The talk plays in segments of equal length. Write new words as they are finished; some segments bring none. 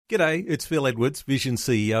G'day, it's Phil Edwards, Vision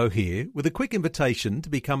CEO here, with a quick invitation to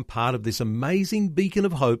become part of this amazing beacon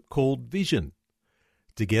of hope called Vision.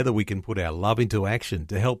 Together we can put our love into action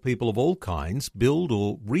to help people of all kinds build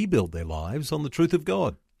or rebuild their lives on the truth of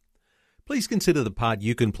God. Please consider the part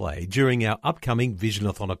you can play during our upcoming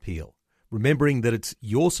Visionathon appeal, remembering that it's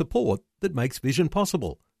your support that makes Vision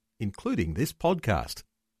possible, including this podcast.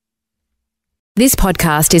 This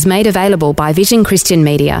podcast is made available by Vision Christian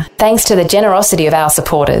Media, thanks to the generosity of our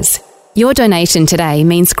supporters. Your donation today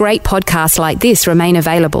means great podcasts like this remain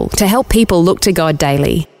available to help people look to God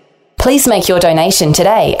daily. Please make your donation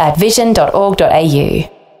today at vision.org.au.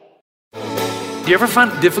 Do you ever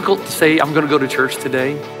find it difficult to say, I'm going to go to church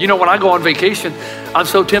today? You know, when I go on vacation, I'm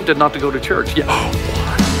so tempted not to go to church. Yeah.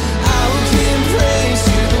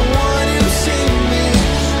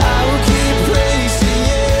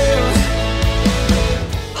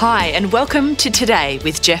 Hi, and welcome to Today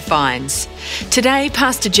with Jeff Vines. Today,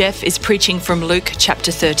 Pastor Jeff is preaching from Luke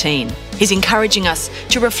chapter 13. He's encouraging us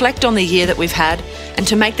to reflect on the year that we've had and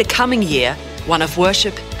to make the coming year one of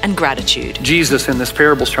worship and gratitude. Jesus in this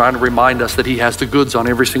parable is trying to remind us that he has the goods on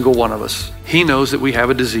every single one of us. He knows that we have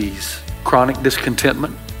a disease, chronic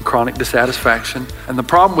discontentment, chronic dissatisfaction. And the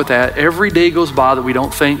problem with that, every day goes by that we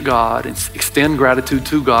don't thank God and extend gratitude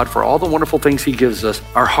to God for all the wonderful things he gives us.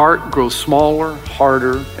 Our heart grows smaller,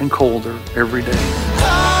 harder, and colder every day.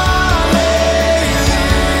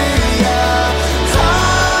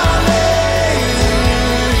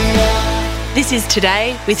 This is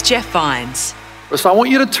Today with Jeff Vines. So I want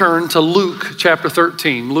you to turn to Luke chapter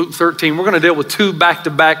 13. Luke 13, we're going to deal with two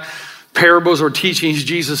back-to-back parables or teachings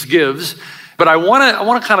Jesus gives. But I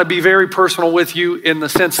want to kind of be very personal with you in the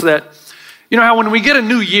sense that, you know how when we get a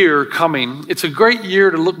new year coming, it's a great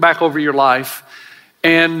year to look back over your life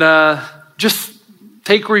and just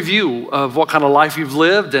take review of what kind of life you've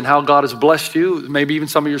lived and how God has blessed you, maybe even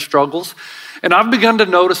some of your struggles. And I've begun to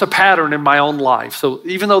notice a pattern in my own life. So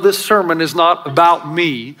even though this sermon is not about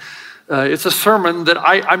me, it's a sermon that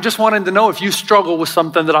I'm just wanting to know if you struggle with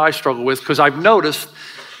something that I struggle with, because I've noticed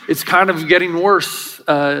it's kind of getting worse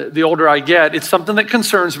the older I get. It's something that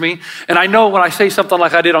concerns me. And I know when I say something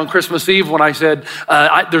like I did on Christmas Eve when I said,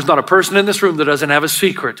 there's not a person in this room that doesn't have a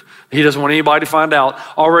secret. He doesn't want anybody to find out.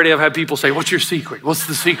 Already I've had people say, what's your secret? What's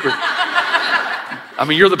the secret? I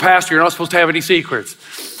mean, you're the pastor. You're not supposed to have any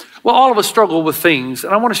secrets. Well, all of us struggle with things.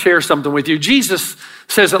 And I want to share something with you. Jesus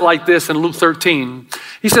says it like this in Luke 13.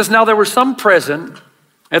 He says, now there were some present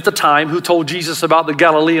at the time who told Jesus about the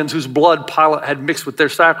Galileans whose blood Pilate had mixed with their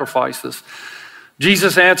sacrifices.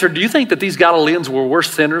 Jesus answered, do you think that these Galileans were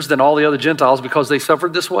worse sinners than all the other Gentiles because they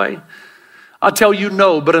suffered this way? I tell you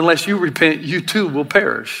no, but unless you repent, you too will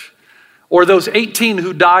perish. Or those 18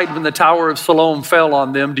 who died when the Tower of Siloam fell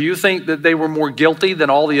on them, do you think that they were more guilty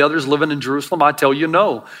than all the others living in Jerusalem? I tell you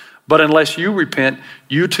no, but unless you repent,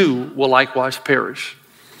 you too will likewise perish.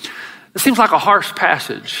 It seems like a harsh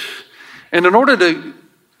passage. And in order to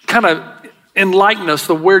kind of enlighten us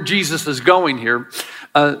to where Jesus is going here,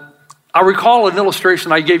 I recall an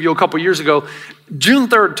illustration I gave you a couple years ago. June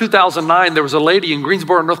 3rd, 2009, there was a lady in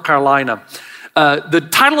Greensboro, North Carolina. The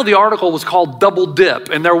title of the article was called Double Dip,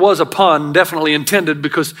 and there was a pun definitely intended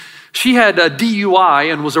because she had a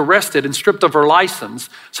DUI and was arrested and stripped of her license.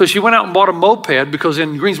 So she went out and bought a moped because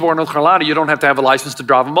in Greensboro, North Carolina, you don't have to have a license to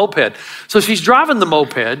drive a moped. So she's driving the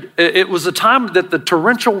moped. It was the time that the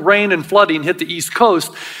torrential rain and flooding hit the East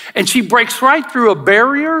Coast, and she breaks right through a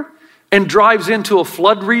barrier and drives into a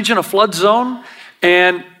flood region, a flood zone,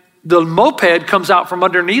 and the moped comes out from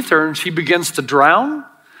underneath her and she begins to drown.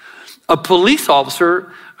 A police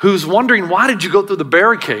officer who's wondering, why did you go through the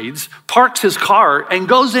barricades, parks his car and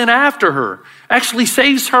goes in after her, actually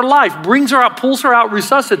saves her life, brings her out, pulls her out,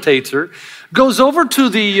 resuscitates her, goes over to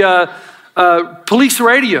the police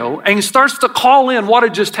radio and starts to call in what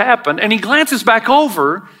had just happened. And he glances back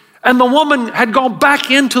over and the woman had gone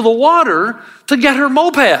back into the water to get her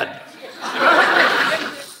moped.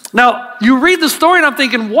 Now, you read the story and I'm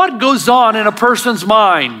thinking, what goes on in a person's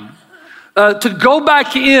mind to go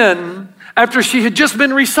back in after she had just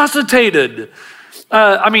been resuscitated?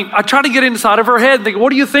 I try to get inside of her head and think,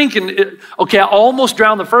 what are you thinking? Okay, I almost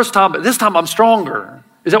drowned the first time, but this time I'm stronger.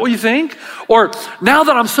 Is that what you think? Or now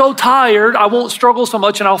that I'm so tired, I won't struggle so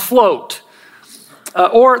much and I'll float.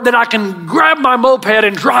 Or that I can grab my moped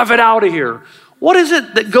and drive it out of here. What is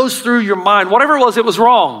it that goes through your mind? Whatever it was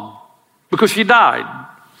wrong because she died.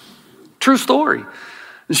 True story.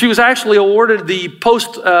 And she was actually awarded the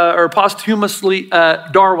posthumously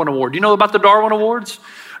Darwin Award. Do you know about the Darwin Awards?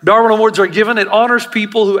 Darwin Awards are given. It honors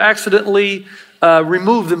people who accidentally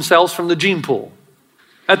remove themselves from the gene pool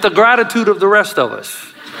at the gratitude of the rest of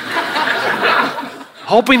us.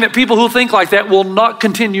 hoping that people who think like that will not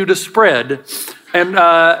continue to spread and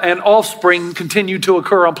offspring continue to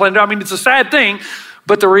occur on planet Earth. I mean, it's a sad thing,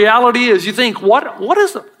 but the reality is you think, what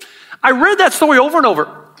is it? I read that story over and over.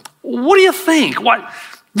 What do you think? What?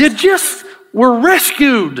 You just were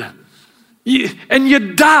rescued and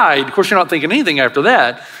you died. Of course, you're not thinking anything after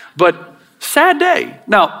that, but sad day.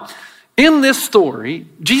 Now, in this story,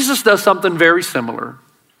 Jesus does something very similar.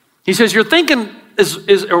 He says, your thinking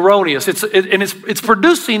is erroneous. It's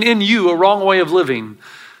producing in you a wrong way of living.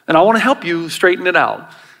 And I want to help you straighten it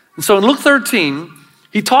out. And so in Luke 13,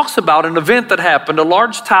 he talks about an event that happened, a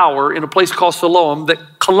large tower in a place called Siloam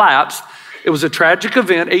that collapsed. It was a tragic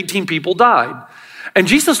event. 18 people died. And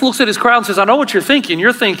Jesus looks at his crowd and says, I know what you're thinking,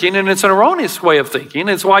 and it's an erroneous way of thinking.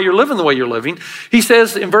 It's why you're living the way you're living. He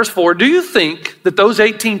says in verse 4, do you think that those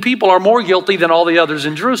 18 people are more guilty than all the others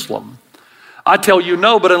in Jerusalem? I tell you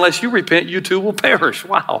no, but unless you repent, you too will perish.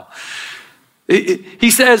 Wow.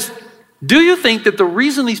 He says, do you think that the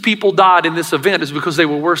reason these people died in this event is because they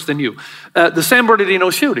were worse than you? The San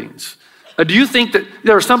Bernardino shootings. Do you think that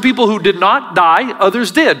there are some people who did not die,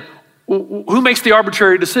 others did? Who makes the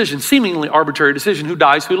arbitrary decision, seemingly arbitrary decision, who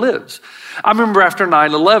dies, who lives? I remember after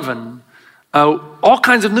 9/11, all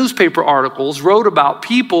kinds of newspaper articles wrote about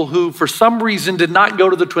people who for some reason did not go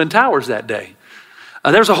to the Twin Towers that day.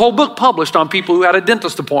 There's a whole book published on people who had a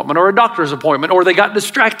dentist appointment or a doctor's appointment, or they got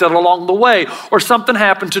distracted along the way, or something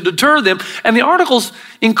happened to deter them. And the articles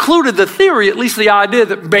included the theory, at least the idea,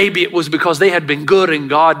 that maybe it was because they had been good and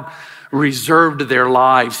God reserved their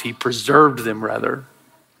lives. He preserved them, rather,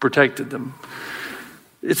 protected them.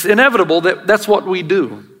 It's inevitable that that's what we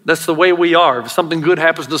do. That's the way we are. If something good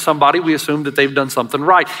happens to somebody, we assume that they've done something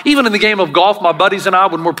right. Even in the game of golf, my buddies and I,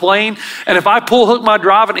 when we're playing, and if I pull hook my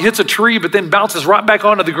drive and it hits a tree but then bounces right back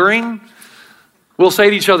onto the green, we'll say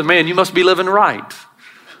to each other, man, you must be living right.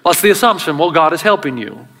 That's the assumption. Well, God is helping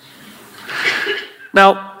you.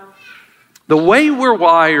 Now, the way we're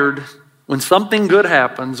wired, when something good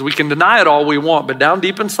happens, we can deny it all we want, but down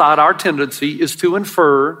deep inside, our tendency is to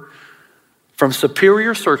infer from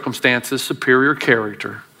superior circumstances, superior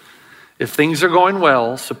character. If things are going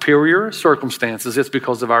well, superior circumstances, it's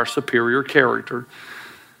because of our superior character.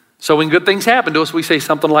 So when good things happen to us, we say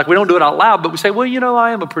something like, we don't do it out loud, but we say, well, you know,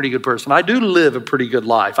 I am a pretty good person. I do live a pretty good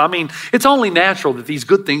life. I mean, it's only natural that these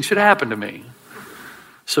good things should happen to me.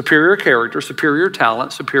 Superior character, superior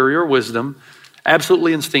talent, superior wisdom,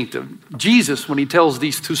 absolutely instinctive. Jesus, when he tells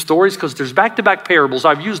these two stories, because there's back-to-back parables,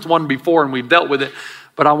 I've used one before and we've dealt with it,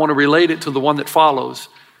 but I want to relate it to the one that follows.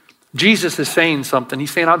 Jesus is saying something.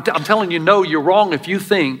 He's saying, I'm telling you, no, you're wrong if you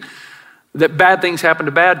think that bad things happen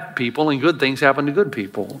to bad people and good things happen to good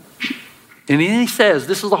people. And then he says,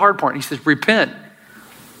 this is the hard part. He says, repent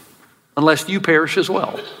unless you perish as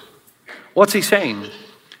well. What's he saying?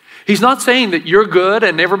 He's not saying that you're good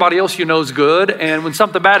and everybody else you know is good, and when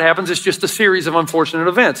something bad happens, it's just a series of unfortunate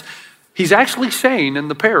events. He's actually saying in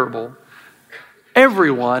the parable,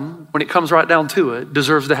 everyone, when it comes right down to it,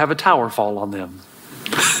 deserves to have a tower fall on them.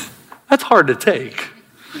 That's hard to take.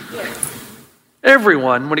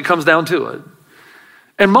 Everyone, when it comes down to it.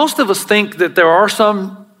 And most of us think that there are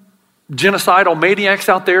some genocidal maniacs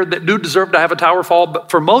out there that do deserve to have a tower fall,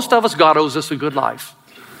 but for most of us, God owes us a good life.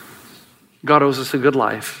 God owes us a good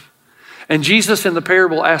life. And Jesus in the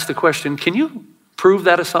parable asked the question, can you prove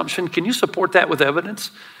that assumption? Can you support that with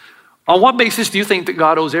evidence? On what basis do you think that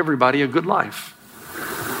God owes everybody a good life?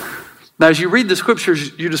 Now, as you read the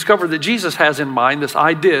scriptures, you discover that Jesus has in mind this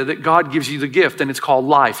idea that God gives you the gift, and it's called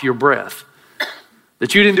life, your breath.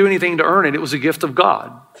 That you didn't do anything to earn it. It was a gift of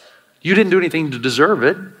God. You didn't do anything to deserve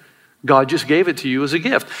it. God just gave it to you as a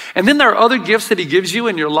gift. And then there are other gifts that he gives you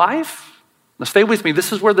in your life. Now stay with me.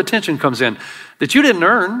 This is where the tension comes in. That you didn't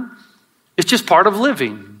earn. It's just part of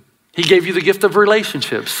living. He gave you the gift of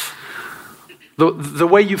relationships. The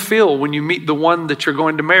way you feel when you meet the one that you're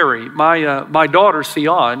going to marry. My daughter,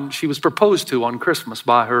 Sion, she was proposed to on Christmas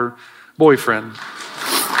by her boyfriend.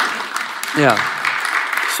 Yeah.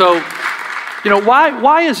 So, you know,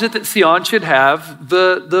 why is it that Sion should have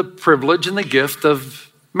the privilege and the gift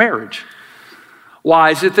of marriage? Why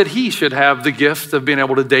is it that he should have the gift of being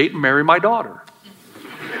able to date and marry my daughter?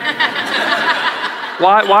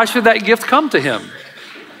 Why should that gift come to him?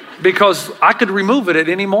 Because I could remove it at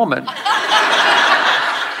any moment.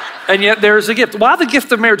 And yet there is a gift. Why the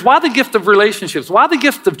gift of marriage? Why the gift of relationships? Why the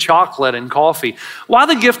gift of chocolate and coffee? Why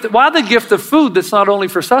the gift of food that's not only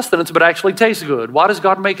for sustenance but actually tastes good? Why does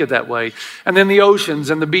God make it that way? And then the oceans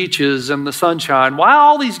and the beaches and the sunshine. Why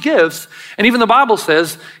all these gifts? And even the Bible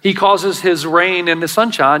says he causes his rain and the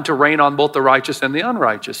sunshine to rain on both the righteous and the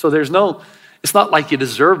unrighteous. So it's not like you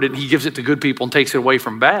deserved it and he gives it to good people and takes it away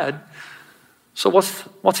from bad. So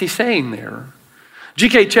what's he saying there?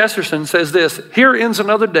 G.K. Chesterton says this: here ends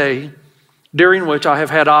another day during which I have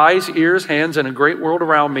had eyes, ears, hands, and a great world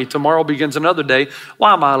around me. Tomorrow begins another day.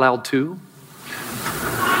 Why am I allowed to?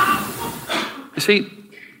 You see,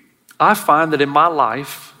 I find that in my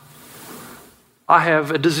life, I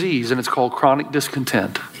have a disease, and it's called chronic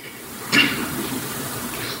discontent.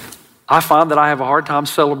 I find that I have a hard time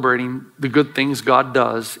celebrating the good things God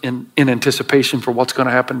does in anticipation for what's going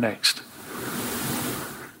to happen next.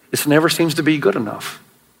 It never seems to be good enough.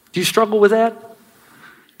 Do you struggle with that?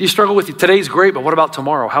 Do you struggle with today's great, but what about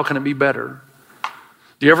tomorrow? How can it be better?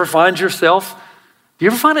 Do you ever find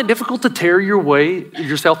it difficult to tear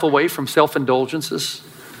yourself away from self-indulgences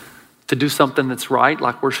to do something that's right,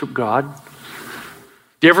 like worship God?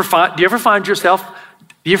 Do you ever find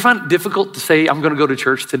it difficult to say, I'm going to go to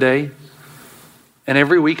church today, and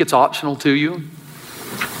every week it's optional to you?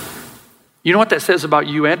 You know what that says about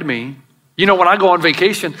you and me? You know, when I go on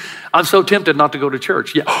vacation, I'm so tempted not to go to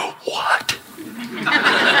church. Yeah, what?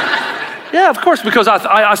 Yeah, of course, because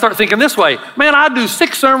I start thinking this way. Man, I do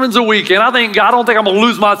 6 sermons a week, and I don't think I'm going to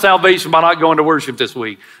lose my salvation by not going to worship this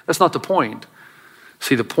week. That's not the point.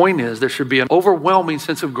 See, the point is there should be an overwhelming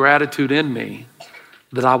sense of gratitude in me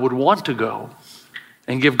that I would want to go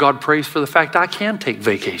and give God praise for the fact I can take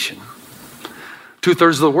vacation.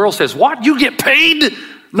 2/3 of the world says, what? You get paid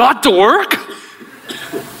not to work?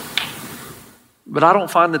 But I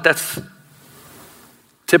don't find that that's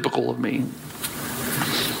typical of me.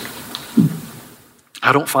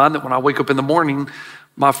 I don't find that when I wake up in the morning,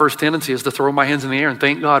 my first tendency is to throw my hands in the air and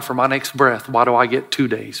thank God for my next breath. Why do I get 2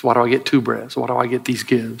 days? Why do I get 2 breaths? Why do I get these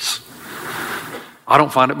gifts? I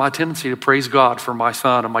don't find it my tendency to praise God for my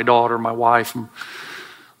son and my daughter, my wife, and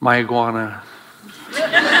my iguana,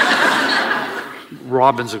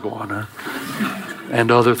 Robin's iguana,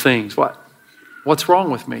 and other things. What's wrong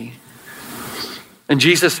with me? And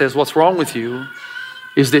Jesus says, what's wrong with you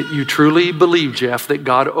is that you truly believe, Jeff, that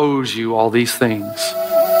God owes you all these things.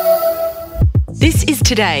 This is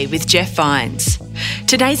Today with Jeff Vines.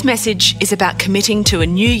 Today's message is about committing to a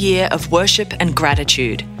new year of worship and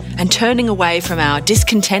gratitude and turning away from our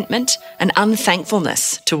discontentment and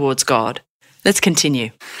unthankfulness towards God. Let's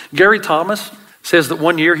continue. Gary Thomas says that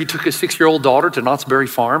one year he took his 6-year-old daughter to Knott's Berry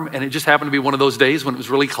Farm, and it just happened to be one of those days when it was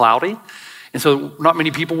really cloudy. And so not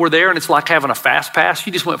many people were there, and it's like having a fast pass.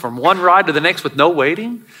 She just went from one ride to the next with no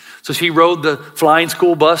waiting. So she rode the flying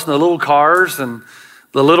school bus and the little cars and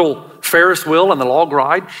the little Ferris wheel and the log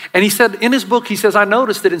ride. And he said, in his book, he says, I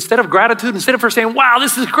noticed that instead of gratitude, instead of her saying, wow,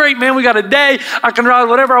 this is great, man, we got a day, I can ride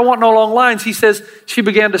whatever I want in all long lines, he says, she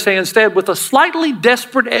began to say instead, with a slightly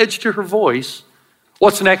desperate edge to her voice,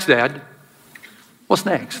 what's next, Dad? What's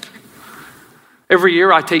next? Every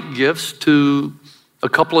year I take gifts to a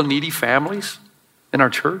couple of needy families in our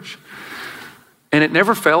church. And it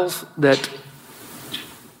never fails that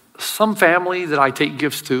some family that I take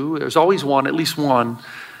gifts to, there's always one, at least one,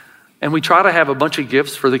 and we try to have a bunch of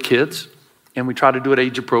gifts for the kids, and we try to do it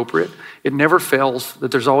age appropriate. It never fails that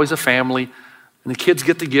there's always a family, and the kids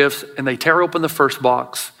get the gifts, and they tear open the first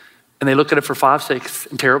box, and they look at it for 5 seconds,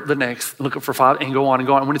 and tear up the next, and look at it for 5, and go on and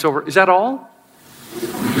go on. And when it's over, is that all?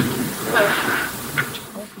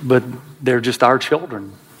 But they're just our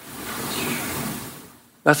children.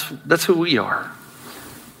 That's who we are.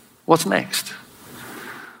 What's next?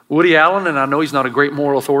 Woody Allen, and I know he's not a great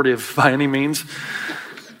moral authority by any means,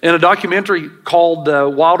 in a documentary called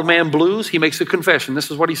Wild Man Blues, he makes a confession.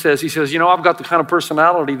 This is what he says. He says, I've got the kind of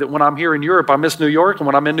personality that when I'm here in Europe, I miss New York, and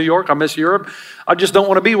when I'm in New York, I miss Europe. I just don't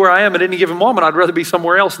want to be where I am at any given moment. I'd rather be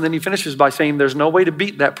somewhere else. And then he finishes by saying, there's no way to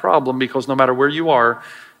beat that problem because no matter where you are,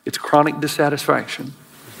 it's chronic dissatisfaction.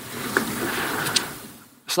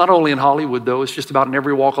 It's not only in Hollywood, though. It's just about in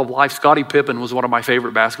every walk of life. Scottie Pippen was one of my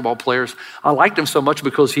favorite basketball players. I liked him so much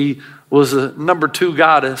because he was the number 2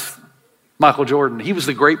 guy to Michael Jordan. He was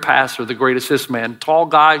the great passer, the great assist man, tall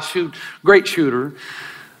guy, great shooter,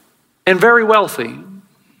 and very wealthy.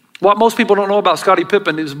 What most people don't know about Scottie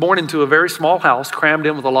Pippen, he was born into a very small house, crammed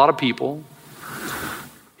in with a lot of people.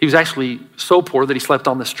 He was actually so poor that he slept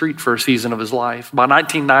on the street for a season of his life. By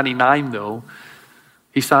 1999, though,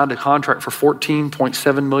 he signed a contract for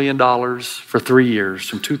 $14.7 million for 3 years,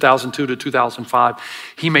 from 2002 to 2005.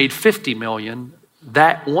 He made $50 million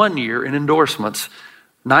that 1 year in endorsements,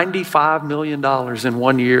 $95 million in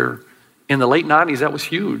 1 year. In the late 90s, that was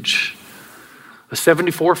huge. A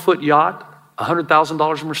 74-foot yacht,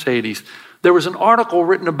 $100,000 Mercedes. There was an article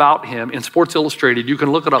written about him in Sports Illustrated. You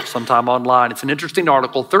can look it up sometime online. It's an interesting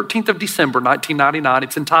article, 13th of December, 1999.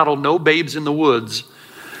 It's entitled No Babes in the Woods.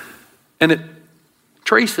 And it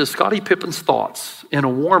traces Scottie Pippen's thoughts in a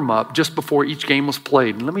warm-up just before each game was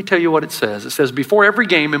played. And let me tell you what it says. It says, before every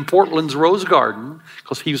game in Portland's Rose Garden,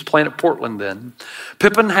 because he was playing at Portland then,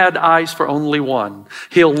 Pippen had eyes for only one.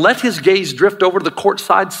 He'll let his gaze drift over to the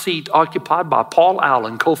courtside seat occupied by Paul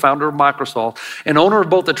Allen, co-founder of Microsoft, and owner of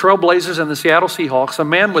both the Trail Blazers and the Seattle Seahawks, a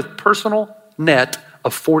man with personal net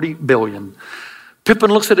of $40 billion.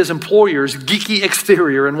 Pippen looks at his employer's geeky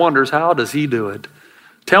exterior and wonders, how does he do it?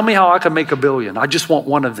 Tell me how I can make $1 billion. I just want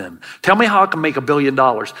one of them. Tell me how I can make $1 billion.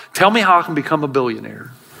 Tell me how I can become a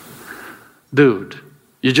billionaire. Dude,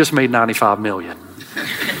 you just made 95 million.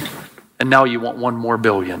 And now you want one more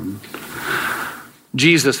billion.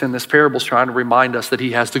 Jesus in this parable is trying to remind us that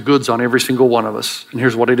he has the goods on every single one of us. And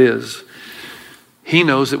here's what it is. He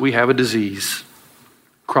knows that we have a disease,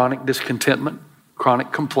 chronic discontentment,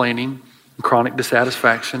 chronic complaining, and chronic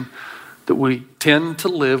dissatisfaction, that we tend to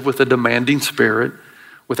live with a demanding spirit,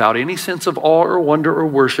 without any sense of awe or wonder or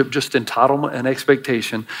worship, just entitlement and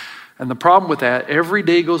expectation. And the problem with that, every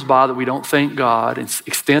day goes by that we don't thank God and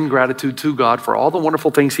extend gratitude to God for all the wonderful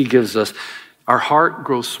things he gives us. Our heart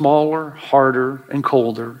grows smaller, harder, and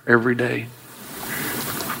colder every day.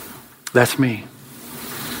 That's me.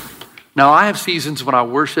 Now, I have seasons when I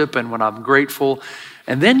worship and when I'm grateful,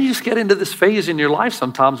 and then you just get into this phase in your life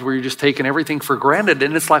sometimes where you're just taking everything for granted,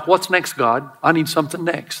 and it's like, what's next, God? I need something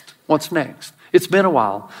next. What's next? It's been a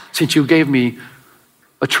while since you gave me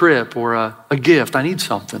a trip or a gift. I need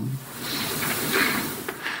something.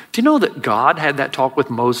 Do you know that God had that talk with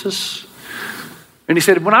Moses? And he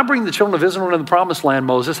said, when I bring the children of Israel into the promised land,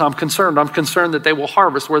 Moses, I'm concerned. I'm concerned that they will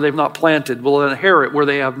harvest where they've not planted, will inherit where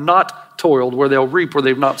they have not toiled, where they'll reap where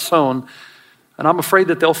they've not sown. And I'm afraid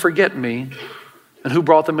that they'll forget me and who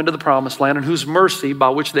brought them into the promised land and whose mercy by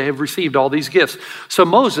which they have received all these gifts. So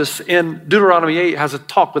Moses in Deuteronomy 8 has a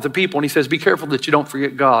talk with the people, and he says, be careful that you don't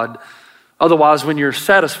forget God. Otherwise, when you're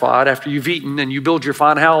satisfied after you've eaten and you build your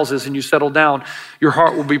fine houses and you settle down, your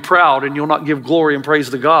heart will be proud and you'll not give glory and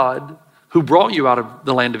praise to God who brought you out of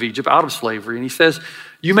the land of Egypt, out of slavery. And he says,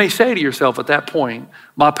 you may say to yourself at that point,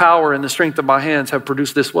 my power and the strength of my hands have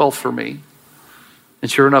produced this wealth for me.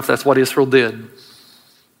 And sure enough, that's what Israel did.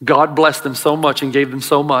 God blessed them so much and gave them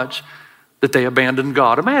so much that they abandoned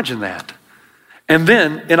God. Imagine that. And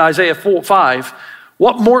then in Isaiah 4:5,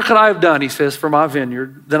 what more could I have done, he says, for my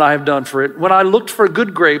vineyard than I have done for it? When I looked for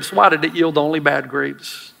good grapes, why did it yield only bad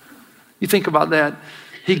grapes? You think about that.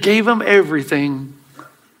 He gave them everything.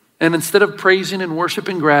 And instead of praising and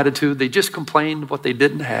worshiping gratitude, they just complained what they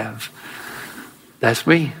didn't have. That's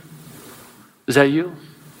me. Is that you?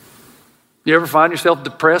 You ever find yourself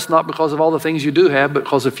depressed, not because of all the things you do have, but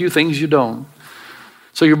because of a few things you don't?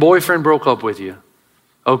 So your boyfriend broke up with you.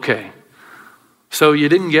 Okay. So you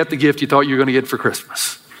didn't get the gift you thought you were going to get for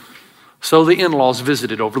Christmas. So the in-laws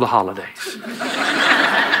visited over the holidays.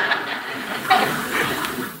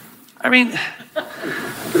 I mean,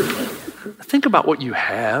 think about what you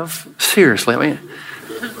have. Seriously, I mean,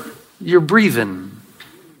 you're breathing.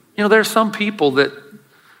 You know, there's some people that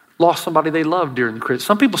lost somebody they loved during the Christmas.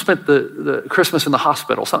 Some people spent the Christmas in the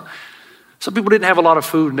hospital. Some people didn't have a lot of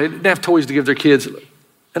food and they didn't have toys to give their kids.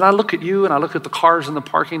 And I look at you and I look at the cars in the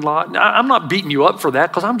parking lot. And I'm not beating you up for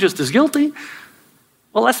that because I'm just as guilty.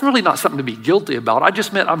 Well, that's really not something to be guilty about. I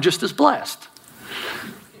just meant I'm just as blessed.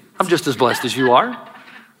 I'm just as blessed as you are.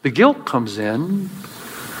 The guilt comes in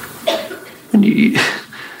when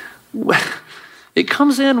it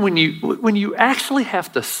comes in when you actually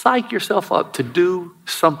have to psych yourself up to do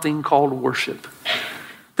something called worship.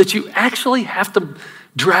 That you actually have to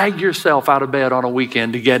drag yourself out of bed on a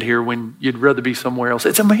weekend to get here when you'd rather be somewhere else.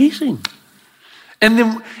 It's amazing. And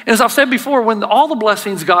then, as I've said before, when all the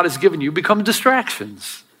blessings God has given you become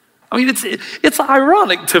distractions. I mean, it's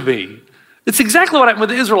ironic to me. It's exactly what happened with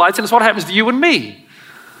the Israelites, and it's what happens to you and me.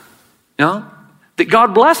 You know? That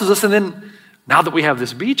God blesses us, and then now that we have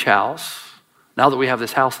this beach house, now that we have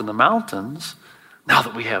this house in the mountains, now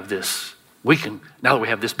that we have this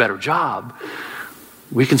better job,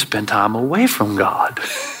 we can spend time away from God.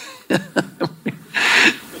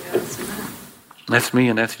 That's me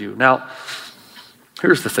and that's you. Now,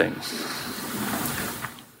 here's the thing.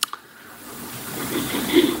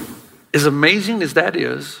 As amazing as that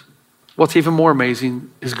is, what's even more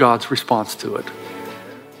amazing is God's response to it.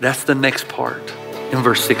 That's the next part in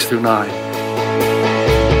verse 6 through 9.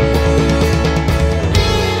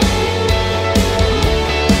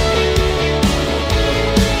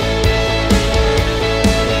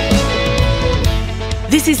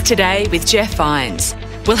 This is Today with Jeff Vines.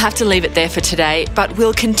 We'll have to leave it there for today, but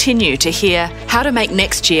we'll continue to hear how to make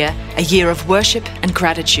next year a year of worship and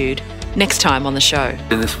gratitude next time on the show.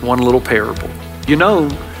 In this one little parable, you know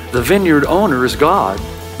The vineyard owner is God.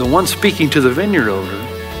 The one speaking to the vineyard owner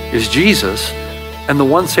is Jesus. And the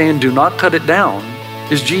one saying, do not cut it down,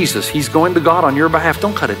 is Jesus. He's going to God on your behalf.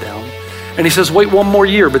 Don't cut it down. And he says, wait one more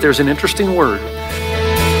year, but there's an interesting word.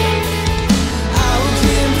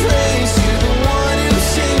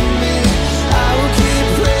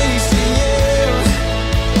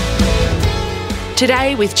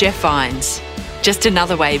 Today with Jeff Vines. Just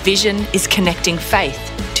another way Vision is connecting faith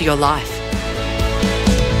to your life.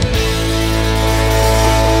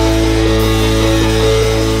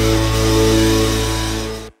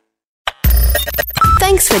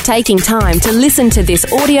 Thanks for taking time to listen to this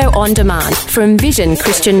audio on demand from Vision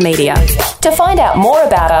Christian Media. To find out more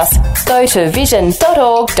about us, go to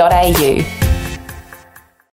vision.org.au.